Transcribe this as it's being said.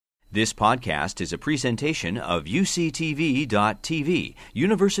This podcast is a presentation of UCTV.tv,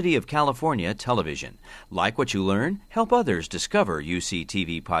 University of California Television. Like what you learn? Help others discover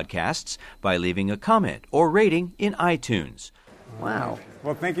UCTV podcasts by leaving a comment or rating in iTunes. Wow.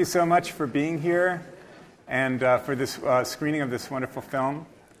 Well, thank you so much for being here and for this screening of this wonderful film.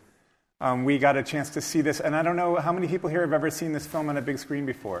 We got a chance to see this, and I don't know how many people here have ever seen this film on a big screen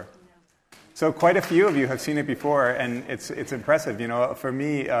before. So quite a few of you have seen it before, and it's impressive. You know, for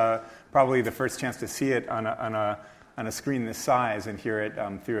me, probably the first chance to see it on a screen this size and hear it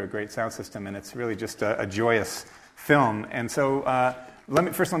through a great sound system, and it's really just a joyous film. And so let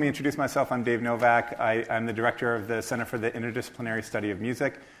me introduce myself. I'm Dave Novak. I'm the director of the Center for the Interdisciplinary Study of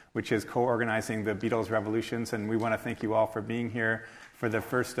Music, which is co-organizing the Beatles Revolutions, and we want to thank you all for being here for the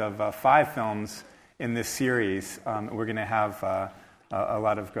first of 5 films in this series. We're going to have a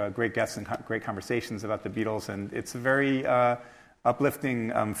lot of great guests and great conversations about the Beatles, and it's a very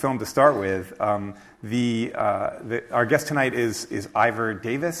uplifting film to start with. Our guest tonight is Ivor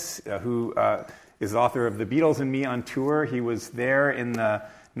Davis, who is the author of The Beatles and Me on Tour. He was there in the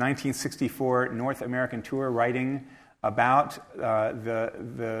 1964 North American tour, writing about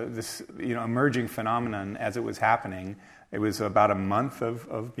this emerging phenomenon as it was happening. It was about a month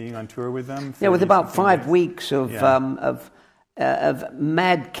of being on tour with them. Yeah, with about 5 weeks of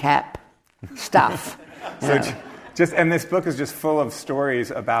madcap stuff. And this book is just full of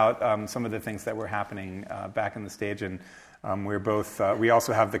stories about some of the things that were happening back in the stage, and we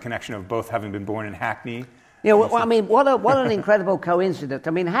also have the connection of both having been born in Hackney. Yeah, well, I mean, what an incredible coincidence.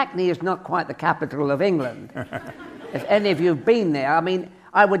 I mean, Hackney is not quite the capital of England. If any of you have been there, I mean,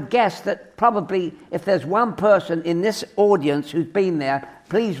 I would guess that probably if there's one person in this audience who's been there,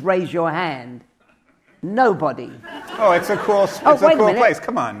 please raise your hand. Nobody. Oh, it's a cool place.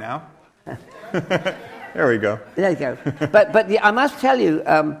 Come on now. There we go. There you go. But I must tell you,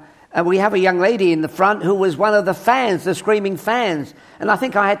 we have a young lady in the front who was one of the fans, the screaming fans, and I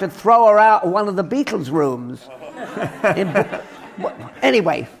think I had to throw her out of one of the Beatles rooms.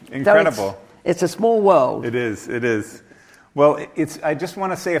 Anyway. Incredible. So it's a small world. It is. Well, I just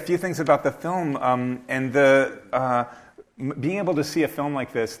want to say a few things about the film and the being able to see a film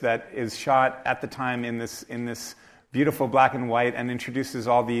like this that is shot at the time in this beautiful black and white and introduces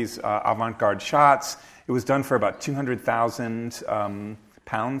all these avant-garde shots. It was done for about 200,000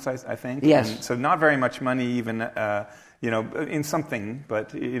 pounds, I think. Yes. And so not very much money, even in something,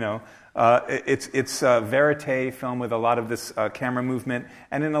 but it's a verite film with a lot of this camera movement,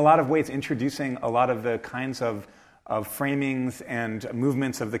 and in a lot of ways introducing a lot of the kinds of framings and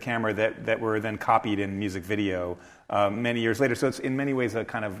movements of the camera that were then copied in music video many years later. So it's in many ways a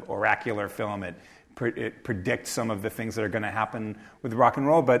kind of oracular film. It predicts some of the things that are going to happen with rock and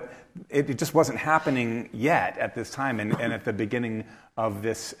roll, but it just wasn't happening yet at this time, and at the beginning of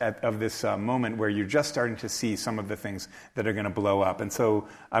this moment where you're just starting to see some of the things that are going to blow up. And so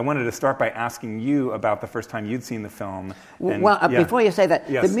I wanted to start by asking you about the first time you'd seen the film. Before you say that,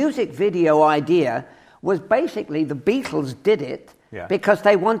 yes. The music video idea was basically the Beatles did it because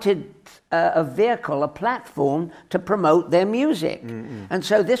they wanted a vehicle, a platform to promote their music. Mm-hmm. And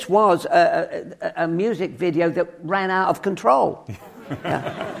so this was a music video that ran out of control.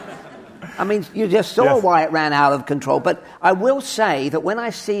 I mean, you just saw why it ran out of control. But I will say that when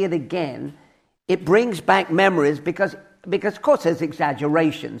I see it again, it brings back memories because of course there's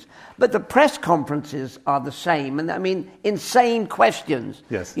exaggerations, but the press conferences are the same. And I mean, insane questions.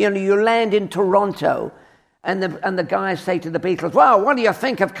 Yes. You know, you land in Toronto, and the guys say to the Beatles, "Well, what do you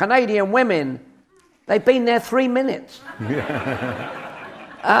think of Canadian women? They've been there 3 minutes."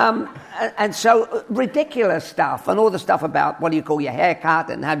 And so ridiculous stuff, and all the stuff about what do you call your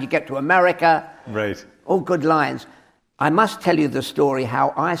haircut and how do you get to America. Right. All good lines. I must tell you the story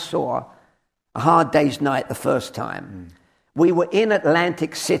how I saw A Hard Day's Night the first time. We were in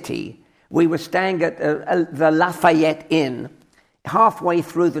Atlantic City. We were staying at the Lafayette Inn. Halfway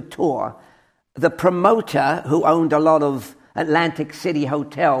through the tour, the promoter, who owned a lot of Atlantic City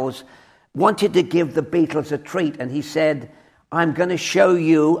hotels, wanted to give the Beatles a treat, and he said, I'm going to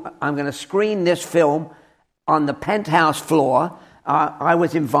screen this film on the penthouse floor. I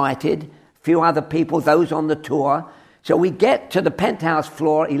was invited, a few other people, those on the tour. So we get to the penthouse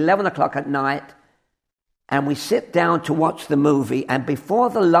floor, 11 o'clock at night, and we sit down to watch the movie, and before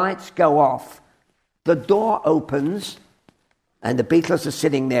the lights go off, the door opens, and the Beatles are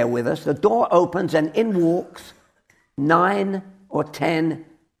sitting there with us. The door opens, and in walks 9 or 10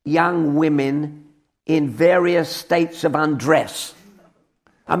 young women in various states of undress.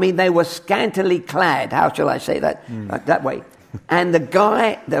 I mean, they were scantily clad. How shall I say that? That way. And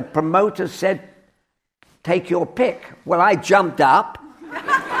the promoter said, take your pick. Well, I jumped up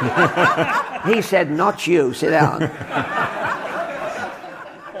He said, "Not you, sit down."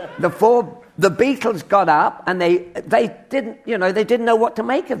 The Beatles got up, and they didn't know what to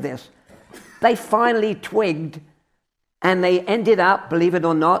make of this. They finally twigged, and they ended up, believe it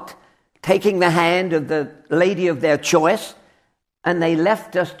or not, taking the hand of the lady of their choice, and they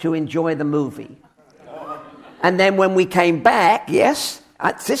left us to enjoy the movie. And then when we came back, yes,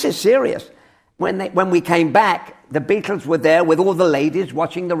 this is serious. When we came back, the Beatles were there with all the ladies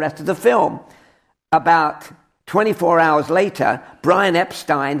watching the rest of the film. About 24 hours later, Brian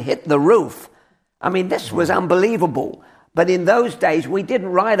Epstein hit the roof. I mean, this was unbelievable. But in those days, we didn't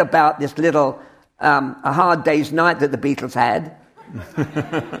write about this little A Hard Day's Night that the Beatles had.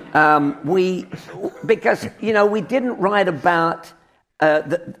 Because we didn't write about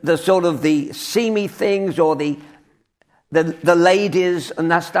the sort of the seamy things or the ladies and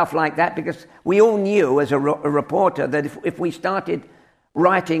that stuff like that, because we all knew as a reporter that if we started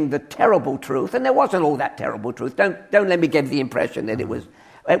writing the terrible truth, and there wasn't all that terrible truth, don't let me give the impression that it was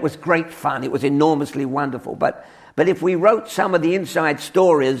great fun, it was enormously wonderful, but if we wrote some of the inside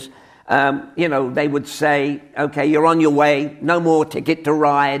stories, they would say, okay, you're on your way, no more ticket to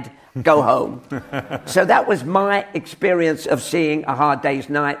ride, go home. So that was my experience of seeing A Hard Day's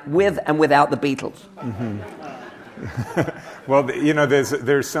Night with and without the Beatles. Mm-hmm. Well,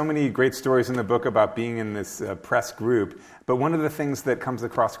 there's so many great stories in the book about being in this press group, but one of the things that comes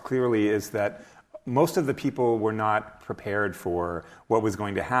across clearly is that most of the people were not prepared for what was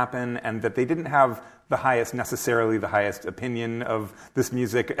going to happen, and that they didn't have necessarily the highest opinion of this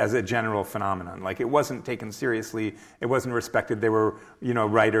music as a general phenomenon. Like, it wasn't taken seriously, it wasn't respected. There were,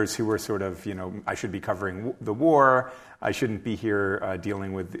 writers who were sort of, I should be covering the war, I shouldn't be here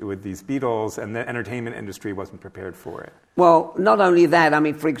dealing with these Beatles, and the entertainment industry wasn't prepared for it. Well, not only that, I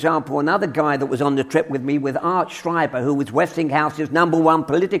mean, for example, another guy that was on the trip with me, with Art Schreiber, who was Westinghouse's #1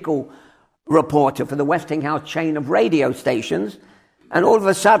 political reporter for the Westinghouse chain of radio stations, and all of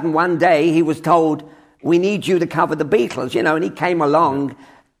a sudden one day he was told, "We need you to cover the Beatles," and he came along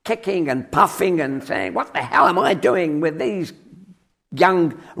kicking and puffing and saying, "What the hell am I doing with these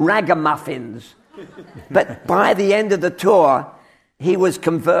young ragamuffins?" But by the end of the tour, he was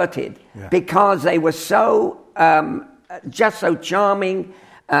converted because they were so just so charming.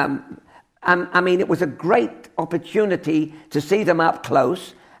 I mean, it was a great opportunity to see them up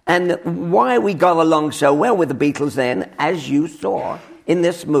close. And why we got along so well with the Beatles then, as you saw in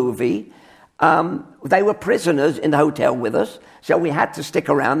this movie, they were prisoners in the hotel with us, so we had to stick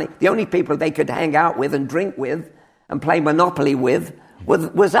around. The only people they could hang out with and drink with and play Monopoly with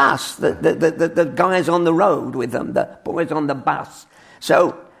was us, the guys on the road with them, the boys on the bus.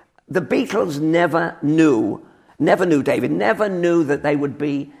 So the Beatles never knew, David, never knew that they would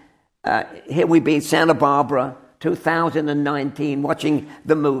be, here we be, Santa Barbara, 2019, watching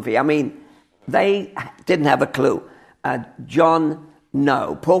the movie. I mean, they didn't have a clue. John,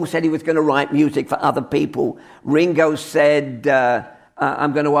 no. Paul said he was going to write music for other people. Ringo said,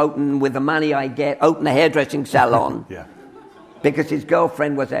 I'm going to with the money I get, open a hairdressing salon. Yeah. Because his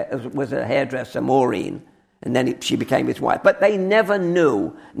girlfriend was a hairdresser, Maureen, and then she became his wife. But they never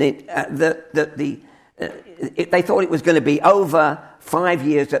knew they thought it was going to be over 5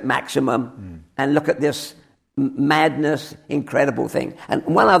 years at maximum, and look at this madness, incredible thing. And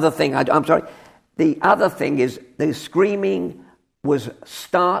one other thing, I'm sorry, the other thing is the screaming was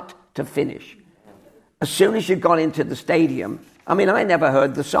start to finish. As soon as you got into the stadium, I mean, I never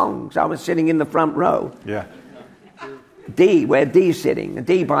heard the songs. I was sitting in the front row. Yeah. Dee, where Dee's sitting.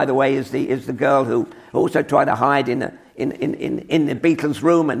 Dee, by the way, is the girl who also tried to hide in the Beatles'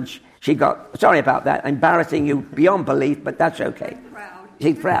 room, and she got, sorry about that, embarrassing you beyond belief, but that's okay.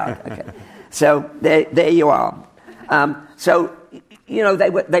 She's proud. Okay. So there you are. So they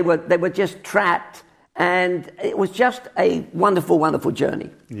were just trapped, and it was just a wonderful, wonderful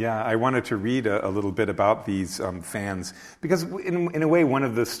journey. Yeah, I wanted to read a little bit about these fans, because in a way, one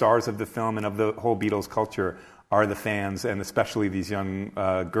of the stars of the film and of the whole Beatles culture are the fans, and especially these young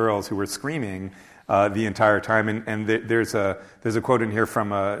girls who were screaming the entire time. And there's a quote in here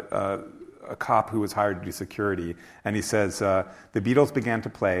from a cop who was hired to do security, and he says, "The Beatles began to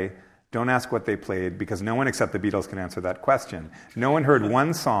play. Don't ask what they played, because no one except the Beatles can answer that question. No one heard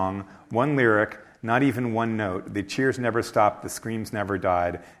one song, one lyric, not even one note. The cheers never stopped, the screams never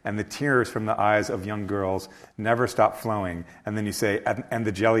died, and the tears from the eyes of young girls never stopped flowing." And then you say, "And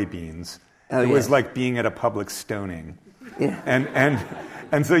the jelly beans." It was like being at a public stoning. Yeah.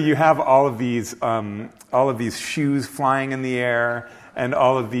 And so you have all of these shoes flying in the air, and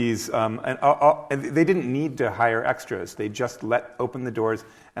all of these, and they didn't need to hire extras. They just open the doors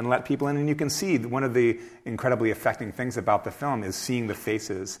and let people in. And you can see one of the incredibly affecting things about the film is seeing the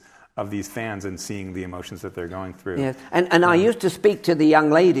faces of these fans and seeing the emotions that they're going through. Yes, and I used to speak to the young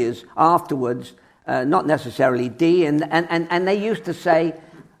ladies afterwards, not necessarily Dee, and they used to say,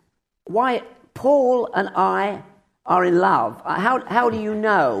 "Why, Paul and I are in love. How do you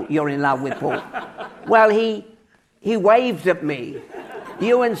know you're in love with Paul?" "Well, he waved at me.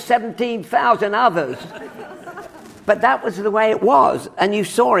 You and 17,000 others." But that was the way it was, and you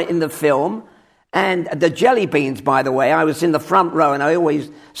saw it in the film. And the jelly beans, by the way, I was in the front row, and I always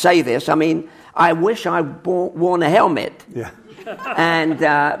say this. I mean, I wish I'd worn a helmet. Yeah.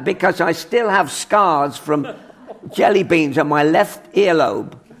 And because I still have scars from jelly beans on my left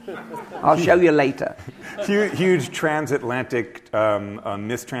earlobe. I'll show you later. Huge transatlantic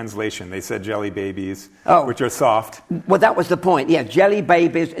mistranslation. They said jelly babies, which are soft. Well, that was the point. Yeah, jelly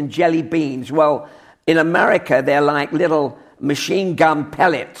babies and jelly beans. Well, in America, they're like little machine gun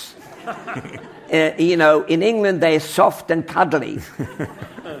pellets. In England, they're soft and cuddly.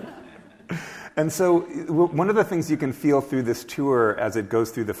 And so one of the things you can feel through this tour as it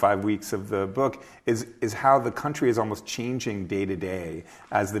goes through the 5 weeks of the book is how the country is almost changing day to day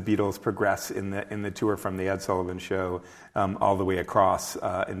as the Beatles progress in the tour from the Ed Sullivan Show all the way across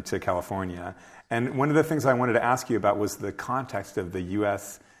into California. And one of the things I wanted to ask you about was the context of the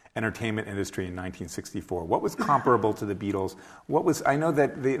U.S. entertainment industry in 1964. What was comparable to the Beatles? I know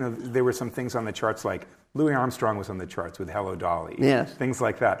that there were some things on the charts, like Louis Armstrong was on the charts with Hello Dolly. Yes. Things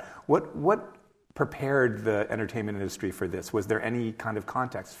like that. What prepared the entertainment industry for this? Was there any kind of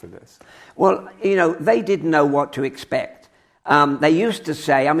context for this? Well, they didn't know what to expect. They used to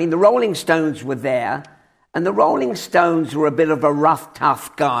say, the Rolling Stones were there, and the Rolling Stones were a bit of a rough,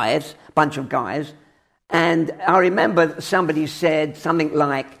 tough bunch of guys. And I remember somebody said something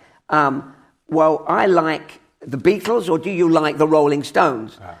like, well, I like the Beatles, or do you like the Rolling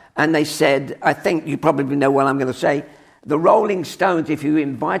Stones? And they said, I think you probably know what I'm going to say, the Rolling Stones, if you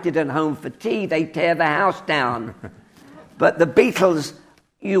invited them home for tea, they'd tear the house down. But the Beatles,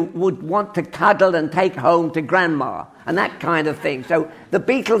 you would want to cuddle and take home to grandma, and that kind of thing. So the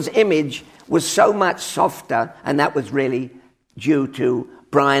Beatles' image was so much softer, and that was really due to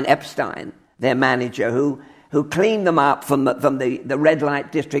Brian Epstein, their manager, who cleaned them up from the red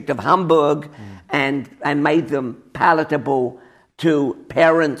light district of Hamburg and made them palatable to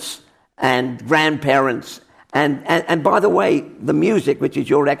parents and grandparents. And by the way, the music, which is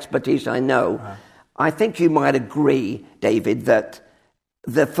your expertise, I know, I think you might agree, David, that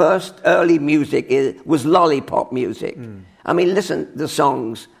the first early music was lollipop music. Listen to the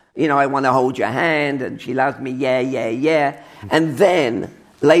songs, I Want to Hold Your Hand, and She Loves Me, Yeah, Yeah, Yeah. And then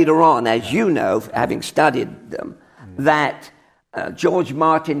later on, as you know, having studied them, that George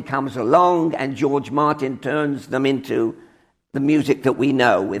Martin comes along, and George Martin turns them into the music that we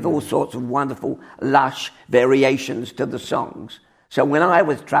know, with all sorts of wonderful, lush variations to the songs. So when I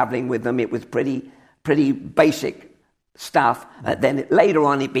was traveling with them, it was pretty basic stuff. Then later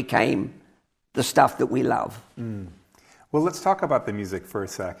on, it became the stuff that we love. Well, let's talk about the music for a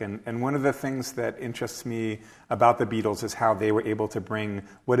sec. And one of the things that interests me about the Beatles is how they were able to bring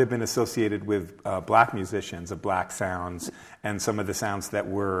what had been associated with black musicians, of black sounds, and some of the sounds that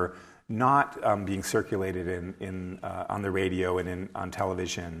were not being circulated on the radio and on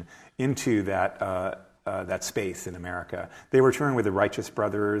television into that space in America. They were touring with the Righteous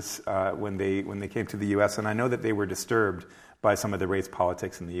Brothers when they came to the U.S., and I know that they were disturbed by some of the race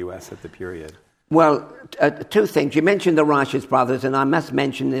politics in the U.S. at the period. Well, two things. You mentioned the Righteous Brothers, and I must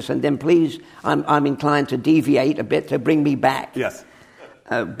mention this, and then please, I'm inclined to deviate a bit to bring me back. Yes.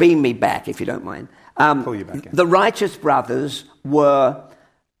 Beam me back, if you don't mind. Pull you back in. The Righteous Brothers were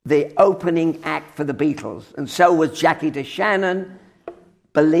the opening act for the Beatles, and so was Jackie DeShannon.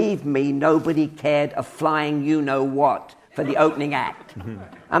 Believe me, nobody cared a flying you-know-what for the opening act.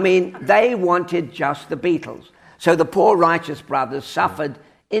 They wanted just the Beatles. So the poor Righteous Brothers suffered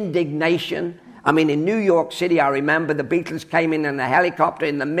indignation. In New York City, I remember the Beatles came in a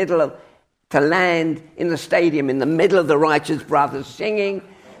helicopter to land in the stadium in the middle of the Righteous Brothers singing.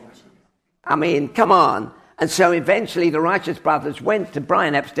 Come on. And so eventually the Righteous Brothers went to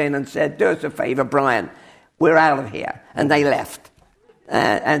Brian Epstein and said, do us a favor, Brian, we're out of here. And they left.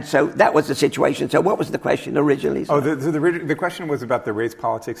 And so that was the situation. So what was the question originally? The question was about the race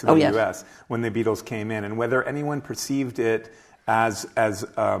politics in the U.S. when the Beatles came in, and whether anyone perceived it as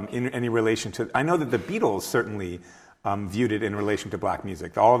in any relation to... I know that the Beatles certainly viewed it in relation to black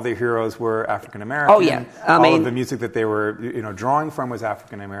music. All of their heroes were African American. Oh, yeah. All of the music that they were drawing from was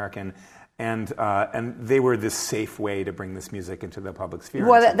African American. And they were this safe way to bring this music into the public sphere.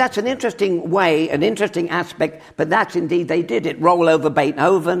 Well, that's an interesting way, an interesting aspect, but that's indeed, they did it. Roll Over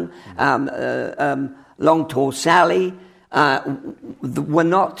Beethoven, Long Tall Sally, were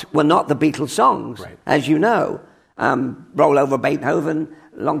not the Beatles songs, right, as you know. Roll Over Beethoven,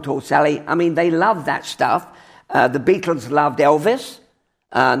 Long Tall Sally. I mean, they loved that stuff. The Beatles loved Elvis,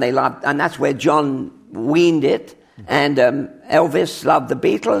 and that's where John weaned it. And Elvis loved the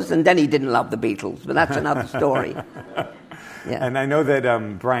Beatles, and then he didn't love the Beatles, but that's another story. Yeah. And I know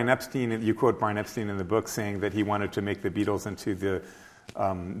that Brian Epstein, you quote Brian Epstein in the book, saying that he wanted to make the Beatles into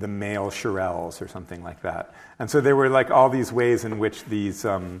the male Shirelles or something like that. And so there were like all these ways in which these,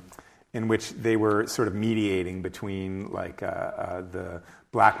 in which they were sort of mediating between like the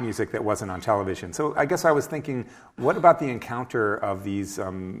black music that wasn't on television. So I guess I was thinking, what about the encounter of these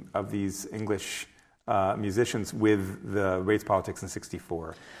English musicians with the race politics in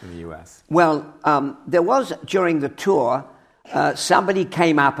 '64 in the U.S.? Well, there was, during the tour, somebody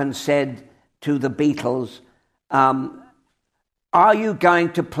came up and said to the Beatles, are you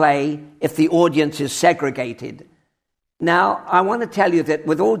going to play if the audience is segregated? Now, I want to tell you that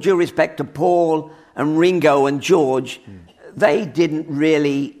with all due respect to Paul and Ringo and George, they didn't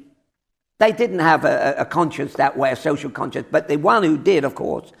have a conscience that way, a social conscience, but the one who did, of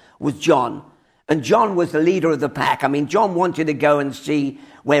course, was John. And John was the leader of the pack. I mean, John wanted to go and see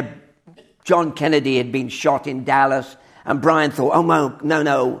where John Kennedy had been shot in Dallas, and Brian thought, oh,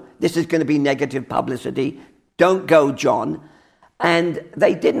 no, this is going to be negative publicity. Don't go, John. And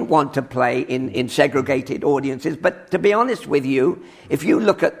they didn't want to play in segregated audiences. But to be honest with you, if you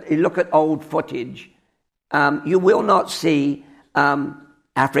look at old footage, you will not see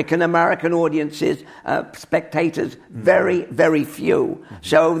African-American audiences, spectators, very, very few.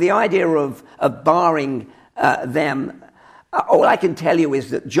 So the idea of barring them, all I can tell you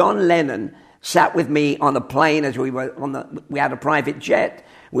is that John Lennon sat with me on a plane as we had a private jet.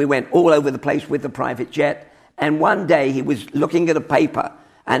 We went all over the place with the private jet. And one day he was looking at a paper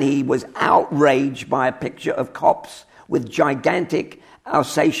and he was outraged by a picture of cops with gigantic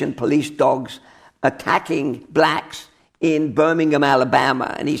Alsatian police dogs attacking blacks in Birmingham,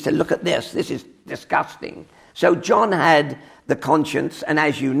 Alabama. And he said, look at this is disgusting. So John had the conscience, and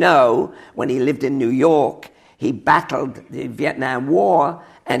as you know, when he lived in New York, he battled the Vietnam War,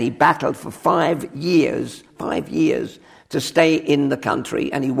 and he battled for 5 years to stay in the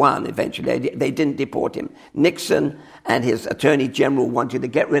country, and he won eventually. They didn't deport him. Nixon and his attorney general wanted to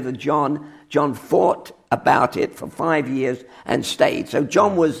get rid of John. John fought about it for 5 years and stayed. So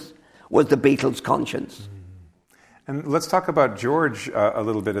John was the Beatles' conscience. And let's talk about George a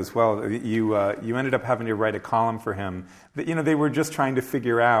little bit as well. You ended up having to write a column for him. They were just trying to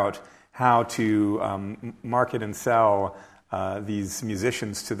figure out how to market and sell these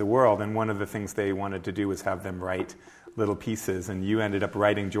musicians to the world. And one of the things they wanted to do was have them write little pieces. And you ended up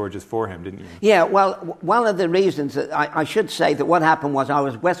writing George's for him, didn't you? Yeah, well, one of the reasons that I should say that what happened was I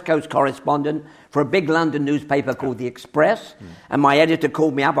was West Coast correspondent for a big London newspaper called The Express. And my editor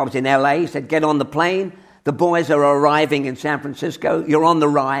called me up. I was in LA. He said, get on the plane. The boys are arriving in San Francisco. You're on the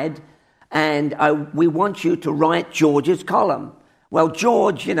ride. And we want you to write George's column. Well,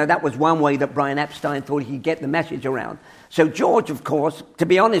 George, that was one way that Brian Epstein thought he could get the message around. So George, of course, to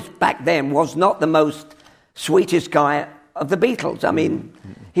be honest, back then was not the most sweetest guy of the Beatles. I mean,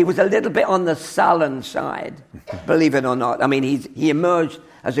 he was a little bit on the sullen side, believe it or not. I mean, he emerged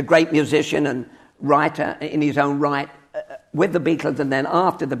as a great musician and writer in his own right with the Beatles and then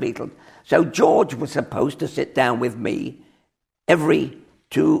after the Beatles. So George was supposed to sit down with me every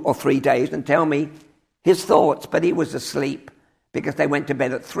 2 or 3 days and tell me his thoughts, but he was asleep because they went to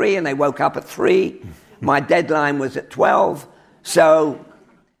bed at 3 and they woke up at 3. My deadline was at 12, so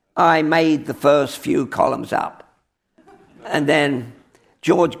I made the first few columns up. And then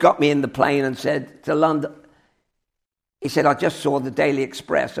George got me in the plane and said to London, he said, I just saw the Daily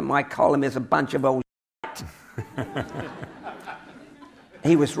Express and my column is a bunch of old shit.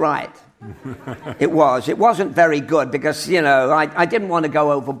 He was right. It wasn't very good because, I didn't want to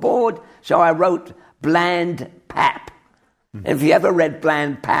go overboard, so I wrote bland pap. If you ever read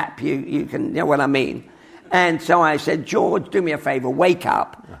bland pap, you can know what I mean. And so I said, George, do me a favor, wake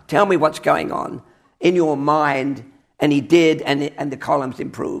up, tell me what's going on in your mind. And he did, and the columns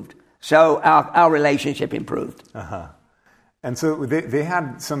improved. So our relationship improved. Uh-huh. And so they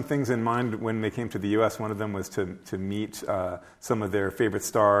had some things in mind when they came to the U.S. One of them was to meet some of their favorite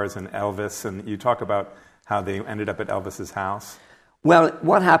stars and Elvis. And you talk about how they ended up at Elvis's house. Well,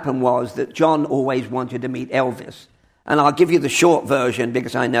 what happened was that John always wanted to meet Elvis. And I'll give you the short version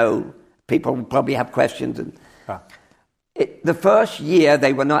because I know people will probably have questions. The first year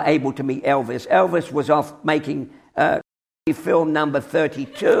they were not able to meet Elvis. Elvis was off making film number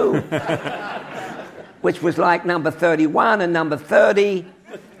 32, which was like number 31 and number 30,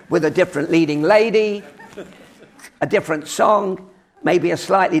 with a different leading lady, a different song, maybe a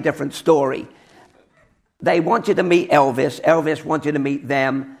slightly different story. They wanted to meet Elvis. Elvis wanted to meet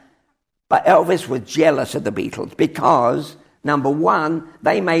them. But Elvis was jealous of the Beatles because, number one,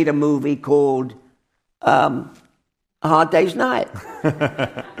 they made a movie called A Hard Day's Night.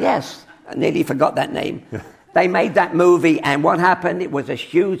 Yes, I nearly forgot that name. They made that movie, and what happened? It was a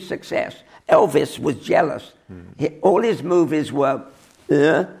huge success. Elvis was jealous. All his movies were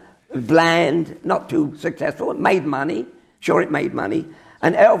bland, not too successful. It made money. Sure, it made money.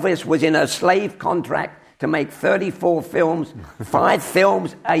 And Elvis was in a slave contract to make 34 films, 5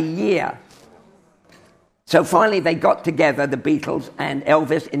 films a year. So finally they got together, the Beatles and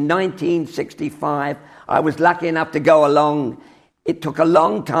Elvis, in 1965. I was lucky enough to go along. It took a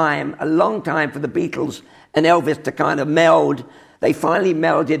long time for the Beatles and Elvis to kind of meld. They finally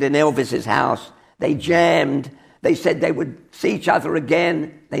melded in Elvis's house. They jammed. They said they would see each other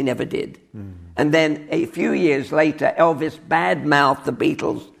again. They never did. And then a few years later, Elvis badmouthed the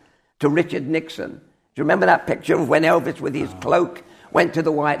Beatles to Richard Nixon. Do you remember that picture of when Elvis, with his cloak, went to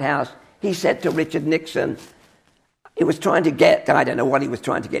the White House? He said to Richard Nixon, he was trying to get, I don't know what he was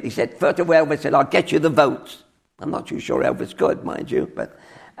trying to get. He said, first of all, Elvis said, I'll get you the votes. I'm not too sure Elvis could, mind you.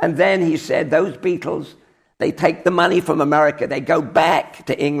 And then he said, those Beatles, they take the money from America, they go back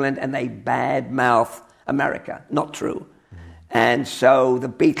to England, and they badmouth America. Not true. And so the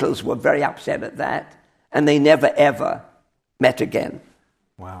Beatles were very upset at that, and they never, ever met again.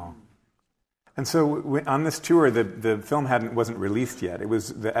 Wow. And so on this tour, the film wasn't released yet. It was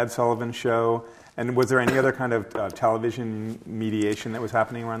the Ed Sullivan Show. And was there any other kind of television mediation that was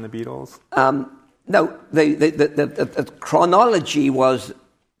happening around the Beatles? No. The chronology was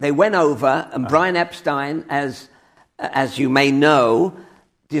they went over, and Brian Epstein, as you may know,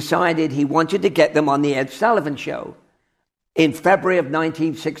 decided he wanted to get them on the Ed Sullivan Show in February of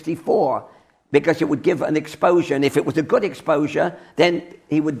 1964. Because it would give an exposure, and if it was a good exposure, then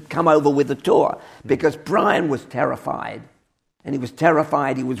he would come over with the tour. Because Brian was terrified, and he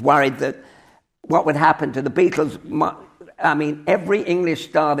was worried that what would happen to the Beatles. I mean, every English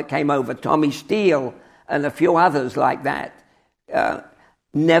star that came over, Tommy Steele and a few others like that,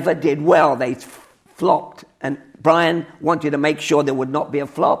 never did well. They flopped, and Brian wanted to make sure there would not be a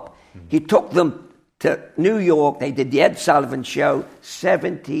flop. He took them to New York. They did the Ed Sullivan Show.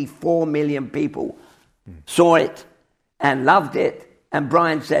 74 million people saw it and loved it. And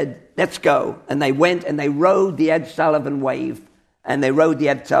Brian said, let's go. And they went and they rode the Ed Sullivan wave. And they rode the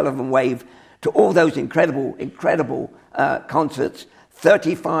Ed Sullivan wave to all those incredible concerts.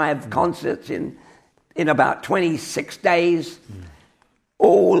 35 concerts in about 26 days.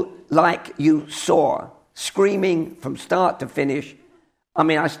 All like you saw, screaming from start to finish. I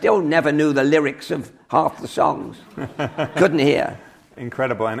mean, I still never knew the lyrics of half the songs. Couldn't hear.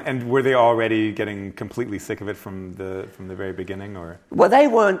 Incredible. And were they already getting completely sick of it from the very beginning, or? Well, they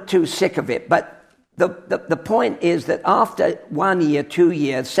weren't too sick of it, but the point is that after 1 year, 2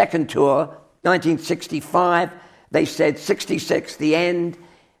 years, second tour, 1965, they said 66, the end.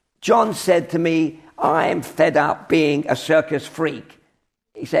 John said to me, I'm fed up being a circus freak.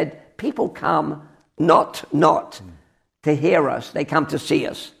 He said, people come not to hear us, they come to see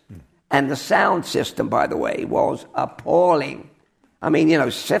us. And the sound system, by the way, was appalling. I mean,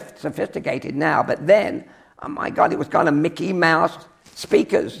 sophisticated now, but then, oh my God, it was kind of Mickey Mouse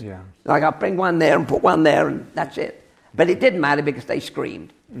speakers. Yeah. Like, I'll bring one there and put one there, and that's it. But it didn't matter because they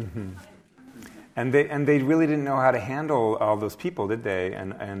screamed. Mm-hmm. And they really didn't know how to handle all those people, did they?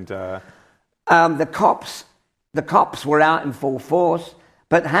 The cops were out in full force.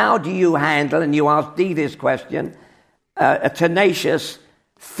 But how do you handle, and you asked Dee this question, a tenacious,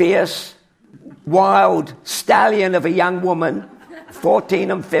 fierce, wild stallion of a young woman,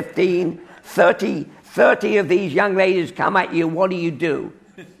 14 and 15, 30 of these young ladies come at you, what do?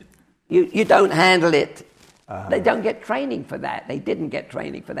 You don't handle it. They don't get training for that. They didn't get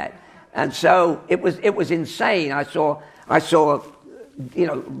training for that. And so it was insane. I saw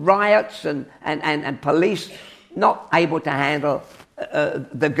riots and police not able to handle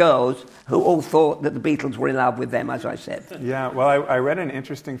the girls who all thought that the Beatles were in love with them, as I said. Yeah, well, I read an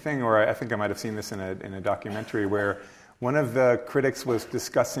interesting thing, or I think I might have seen this in a documentary, where one of the critics was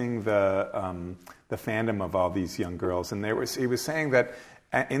discussing the fandom of all these young girls, and he was saying that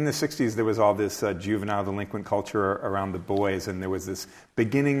in the 60s there was all this juvenile delinquent culture around the boys, and there was this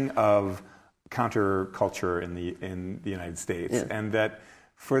beginning of counterculture in the United States, yeah. and that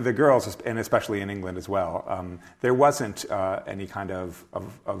for the girls, and especially in England as well, there wasn't any kind of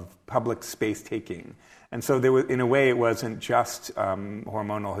public space taking. And so there was, in a way, it wasn't just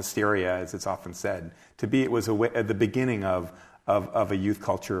hormonal hysteria, as it's often said. It was at the beginning of a youth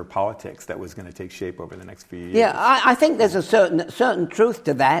culture of politics that was going to take shape over the next few years. Yeah, I think there's a certain truth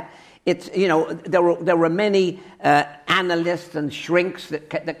to that. It's, you know, there were many analysts and shrinks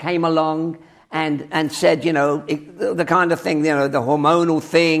that came along and said, you know, the kind of thing, you know, the hormonal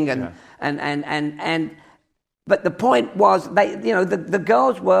thing, but the point was, the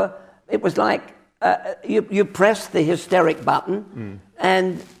girls were. It was like you pressed the hysteric button,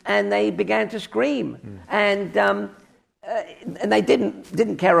 and they began to scream, and they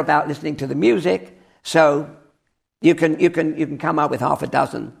didn't care about listening to the music. So you can come up with half a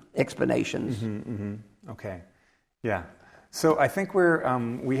dozen explanations. Okay, yeah. So I think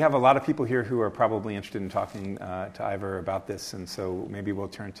we have a lot of people here who are probably interested in talking to Ivor about this, and so maybe we'll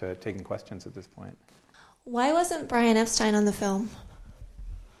turn to taking questions at this point. Why wasn't Brian Epstein on the film?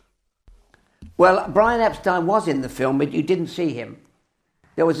 Well, Brian Epstein was in the film, but you didn't see him.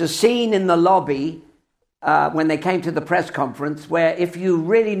 There was a scene in the lobby when they came to the press conference where if you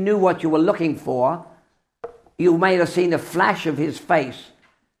really knew what you were looking for, you may have seen a flash of his face.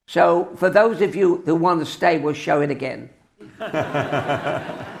 So for those of you who want to stay, we'll show it again.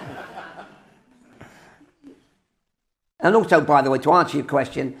 And also, by the way, to answer your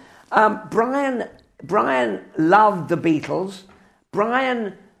question, Brian loved the Beatles.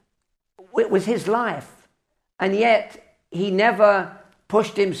 Brian, it was his life, and yet he never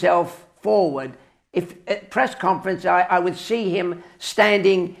pushed himself forward. If at press conference, I would see him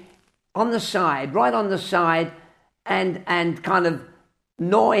standing on the side, right on the side, and kind of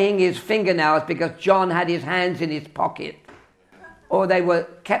gnawing his fingernails because John had his hands in his pocket. Or they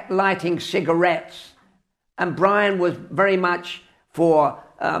kept lighting cigarettes. And Brian was very much for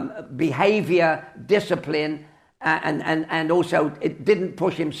behavior, discipline, and also it didn't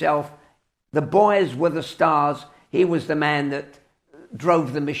push himself. The boys were the stars. He was the man that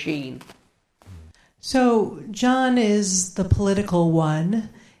drove the machine. So John is the political one.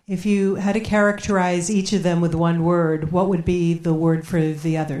 If you had to characterize each of them with one word, what would be the word for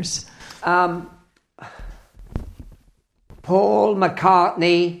the others? Paul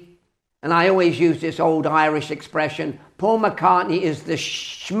McCartney, and I always use this old Irish expression, Paul McCartney is the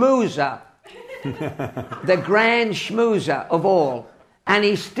schmoozer, the grand schmoozer of all. And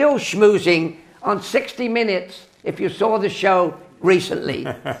he's still schmoozing on 60 Minutes, if you saw the show recently.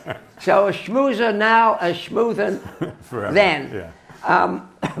 So a schmoozer now, a schmoother then. Yeah.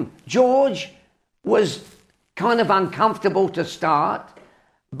 George was kind of uncomfortable to start,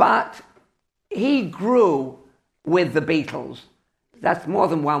 but he grew with the Beatles. That's more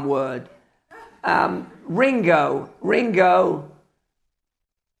than one word. Ringo,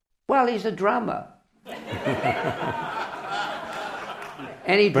 well, he's a drummer.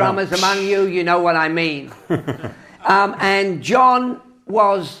 Any drummers among you, you know what I mean. And John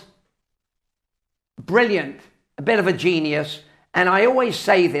was brilliant, a bit of a genius. And I always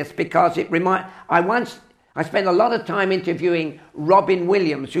say this because I spent a lot of time interviewing Robin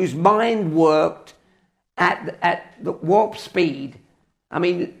Williams, whose mind worked at the warp speed. I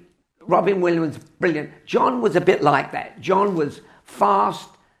mean, Robin Williams, brilliant. John was a bit like that. John was fast,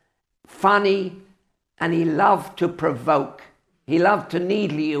 funny, and he loved to provoke. He loved to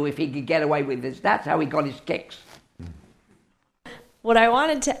needle you if he could get away with this. That's how he got his kicks. What I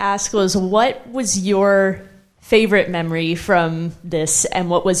wanted to ask was, what was your favorite memory from this, and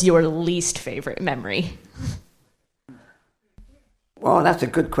what was your least favorite memory? Well, that's a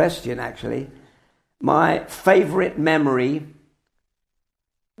good question, actually. My favorite memory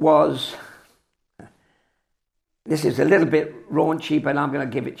was, this is a little bit raunchy, but I'm going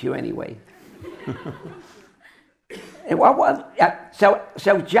to give it to you anyway. So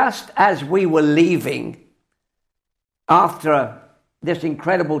just as we were leaving after this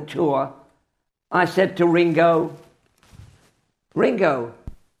incredible tour, I said to Ringo,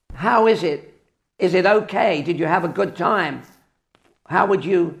 how is it? Is it okay? Did you have a good time? How would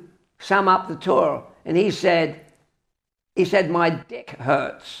you sum up the tour? And he said, my dick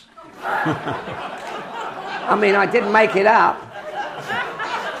hurts. I mean, I didn't make it up.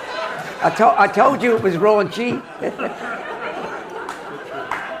 I told you it was raunchy.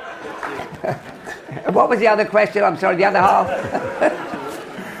 What was the other question? I'm sorry, the other half?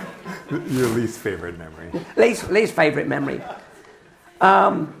 Your least favorite memory. Least favorite memory.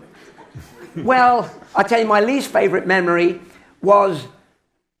 Well, I'll tell you, my least favorite memory was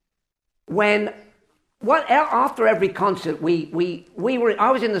after every concert,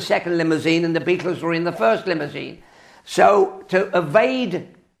 I was in the second limousine and the Beatles were in the first limousine. So to evade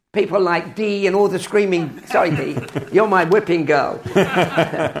people like Dee and all the screaming, sorry Dee, you're my whipping girl.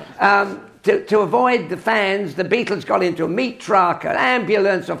 To avoid the fans, the Beatles got into a meat truck, an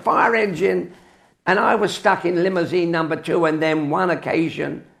ambulance, a fire engine, and I was stuck in limousine number 2, and then one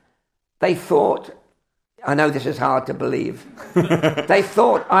occasion, they thought, I know this is hard to believe, they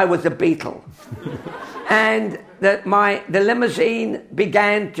thought I was a Beatle. And the limousine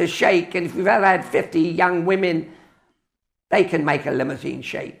began to shake, and if you've ever had 50 young women, they can make a limousine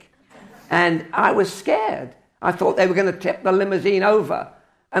shake. And I was scared. I thought they were going to tip the limousine over.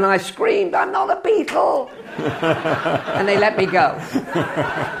 And I screamed, I'm not a Beatle! And they let me go.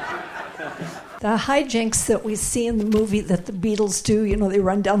 The hijinks that we see in the movie that the Beatles do, you know, they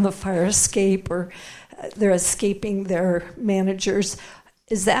run down the fire escape or they're escaping their managers.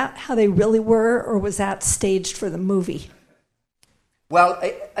 Is that how they really were, or was that staged for the movie? Well,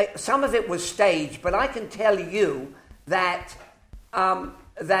 some of it was staged, but I can tell you that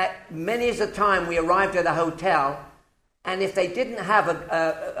many a time we arrived at a hotel, and if they didn't have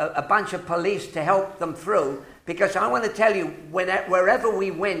a bunch of police to help them through, because I want to tell you, wherever we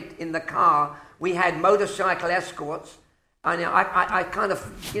went in the car, we had motorcycle escorts, and I kind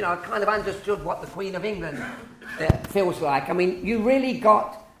of understood what the Queen of England feels like. I mean, you really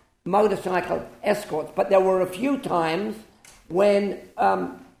got motorcycle escorts, but there were a few times when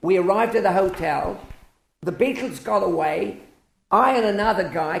we arrived at a hotel, the Beatles got away. I and another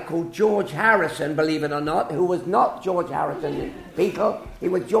guy called George Harrison, believe it or not, who was not George Harrison, the Beatle. He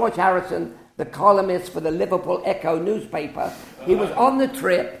was George Harrison, the columnist for the Liverpool Echo newspaper. He was on the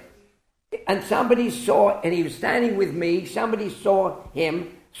trip, and somebody saw, and he was standing with me, somebody saw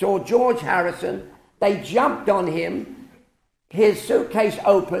him, saw George Harrison. They jumped on him. His suitcase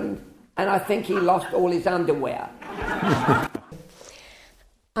opened, and I think he lost all his underwear.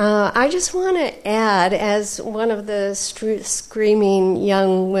 I just want to add, as one of the screaming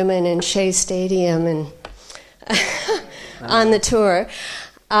young women in Shea Stadium and on the tour,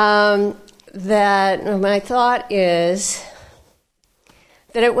 that my thought is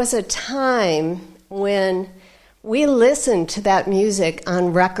that it was a time when we listened to that music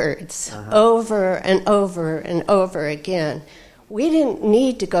on records over and over and over again. We didn't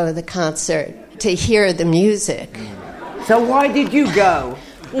need to go to the concert to hear the music. So why did you go?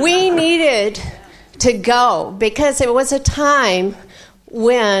 We needed to go because it was a time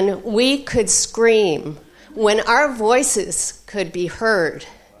when we could scream, when our voices could be heard.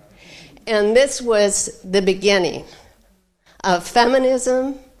 And this was the beginning of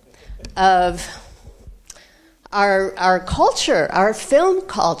feminism, of our culture, our film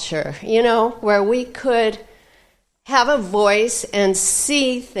culture, you know, where we could have a voice and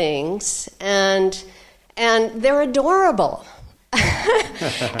see things, and they're adorable.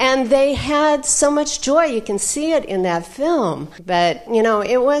 And they had so much joy. You can see it in that film. But, you know,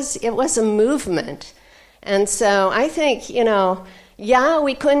 it was a movement. And so I think, you know, yeah,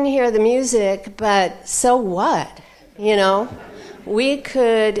 we couldn't hear the music, but so what? You know, we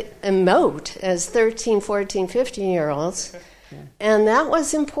could emote as 13, 14, 15-year-olds. And that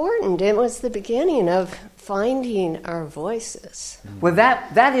was important. It was the beginning of finding our voices. Well,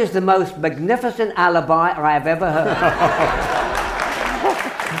 that is the most magnificent alibi I have ever heard.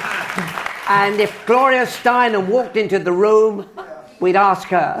 And if Gloria Steinem walked into the room, we'd ask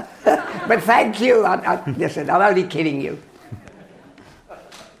her. But thank you. Listen, I'm only kidding you.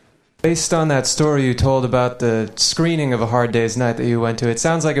 Based on that story you told about the screening of A Hard Day's Night that you went to, it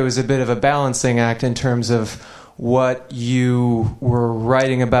sounds like it was a bit of a balancing act in terms of what you were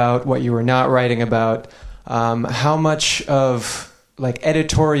writing about, what you were not writing about. How much of like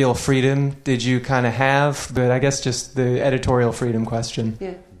editorial freedom did you kind of have? But I guess just the editorial freedom question.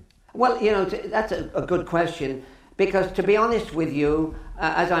 Yeah. Well, you know, that's a good question, because to be honest with you,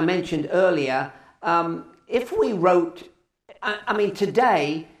 as I mentioned earlier, if we wrote, I mean,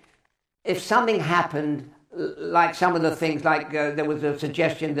 today, if something happened, like some of the things, like there was a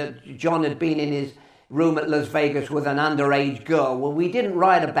suggestion that John had been in his room at Las Vegas with an underage girl. Well, we didn't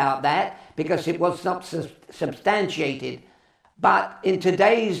write about that because it was not substantiated. But in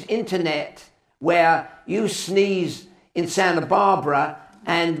today's internet, where you sneeze in Santa Barbara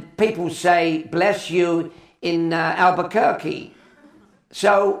and people say, bless you, in Albuquerque.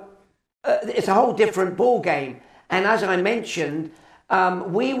 So it's a whole different ballgame. And as I mentioned,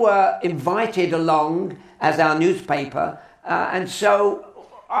 we were invited along as our newspaper. And so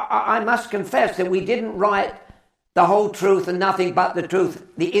I must confess that we didn't write the whole truth and nothing but the truth,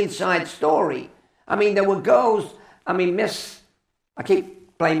 the inside story. I mean, there were girls, I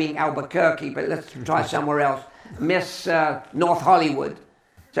keep blaming Albuquerque, but let's try somewhere else. Miss North Hollywood.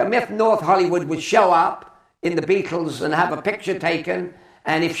 So Miss North Hollywood would show up in the Beatles and have a picture taken.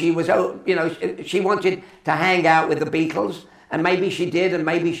 And if she was, she wanted to hang out with the Beatles, and maybe she did and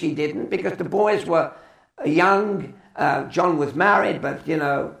maybe she didn't, because the boys were young. John was married, but,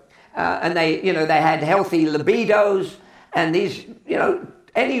 and they had healthy libidos. And these,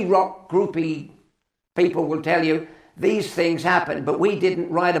 any rock groupie people will tell you these things happen, but we didn't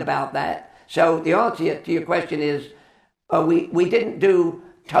write about that. So the answer to your question is we didn't do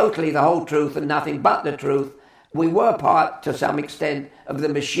totally the whole truth and nothing but the truth. We were part, to some extent, of the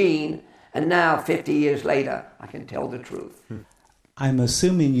machine, and now, 50 years later, I can tell the truth. I'm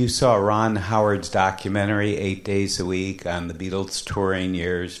assuming you saw Ron Howard's documentary, 8 Days a Week, on the Beatles' touring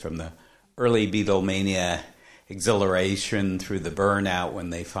years, from the early Beatlemania exhilaration through the burnout when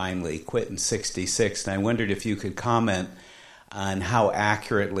they finally quit in 1966. And I wondered if you could comment on how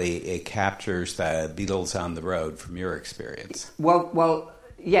accurately it captures the Beatles on the road from your experience. Well,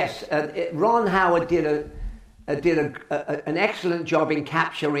 yes. Ron Howard did an excellent job in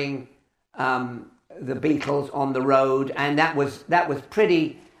capturing the Beatles on the road, and that was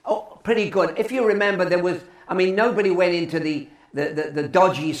pretty good. If you remember, nobody went into the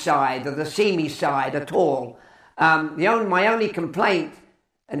dodgy side or the seamy side at all. My only complaint,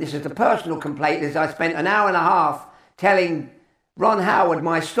 and this is a personal complaint, is I spent an hour and a half telling Ron Howard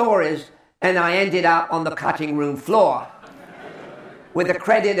my stories, and I ended up on the cutting room floor with a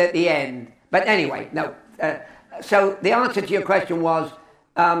credit at the end. But anyway, no. So the answer to your question was,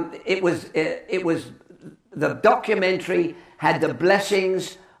 it was the documentary had the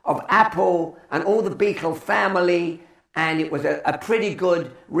blessings of Apple and all the Beatle family, and it was a pretty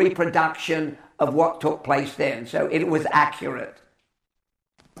good reproduction of what took place then. So it was accurate.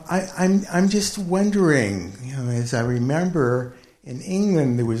 I'm just wondering, as I remember, in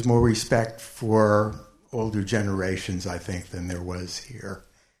England there was more respect for older generations, I think, than there was here.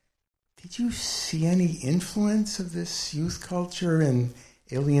 Did you see any influence of this youth culture in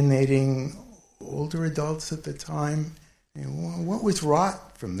alienating older adults at the time? What was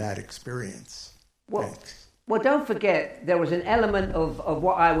wrought from that experience? Well, don't forget, there was an element of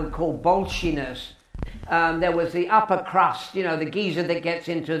what I would call bolshiness. There was the upper crust, the geezer that gets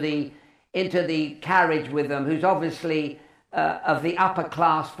into the carriage with them, who's obviously of the upper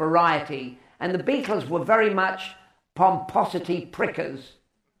class variety. And the Beatles were very much pomposity prickers.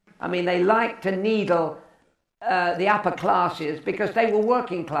 I mean, they liked to needle the upper classes because they were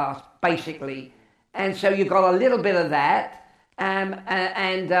working class, basically. And so you got a little bit of that.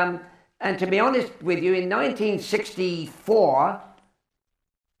 And to be honest with you, in 1964,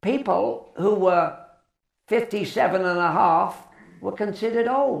 people who were 57 and a half were considered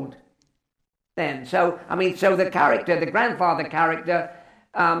old then. So the character, the grandfather character,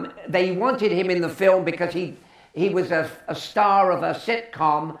 they wanted him in the film because he was a star of a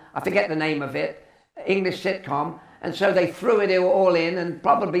sitcom, I forget the name of it, English sitcom, and so they threw it all in and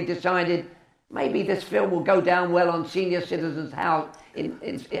probably decided maybe this film will go down well on senior citizens'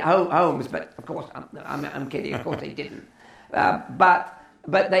 homes, but of course, I'm kidding, of course they didn't. But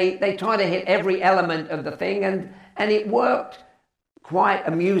they tried to hit every element of the thing, and it worked quite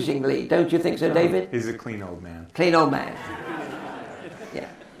amusingly, don't you think so, David? He's a clean old man. Clean old man. Yeah.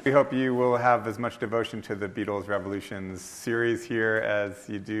 We hope you will have as much devotion to the Beatles Revolutions series here as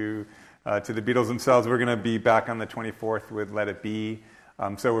you do to the Beatles themselves. We're going to be back on the 24th with Let It Be.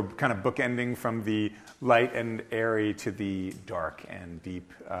 So we're kind of bookending from the light and airy to the dark and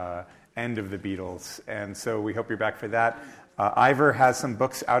deep end of the Beatles. And so we hope you're back for that. Ivor has some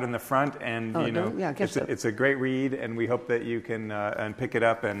books out in the front, and it's a great read, and we hope that you can and pick it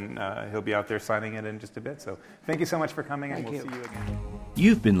up, and he'll be out there signing it in just a bit. So thank you so much for coming, and we'll see you again.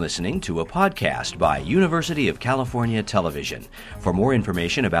 You've been listening to a podcast by University of California Television. For more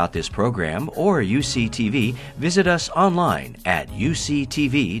information about this program or UCTV, visit us online at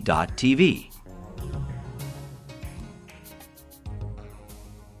uctv.tv.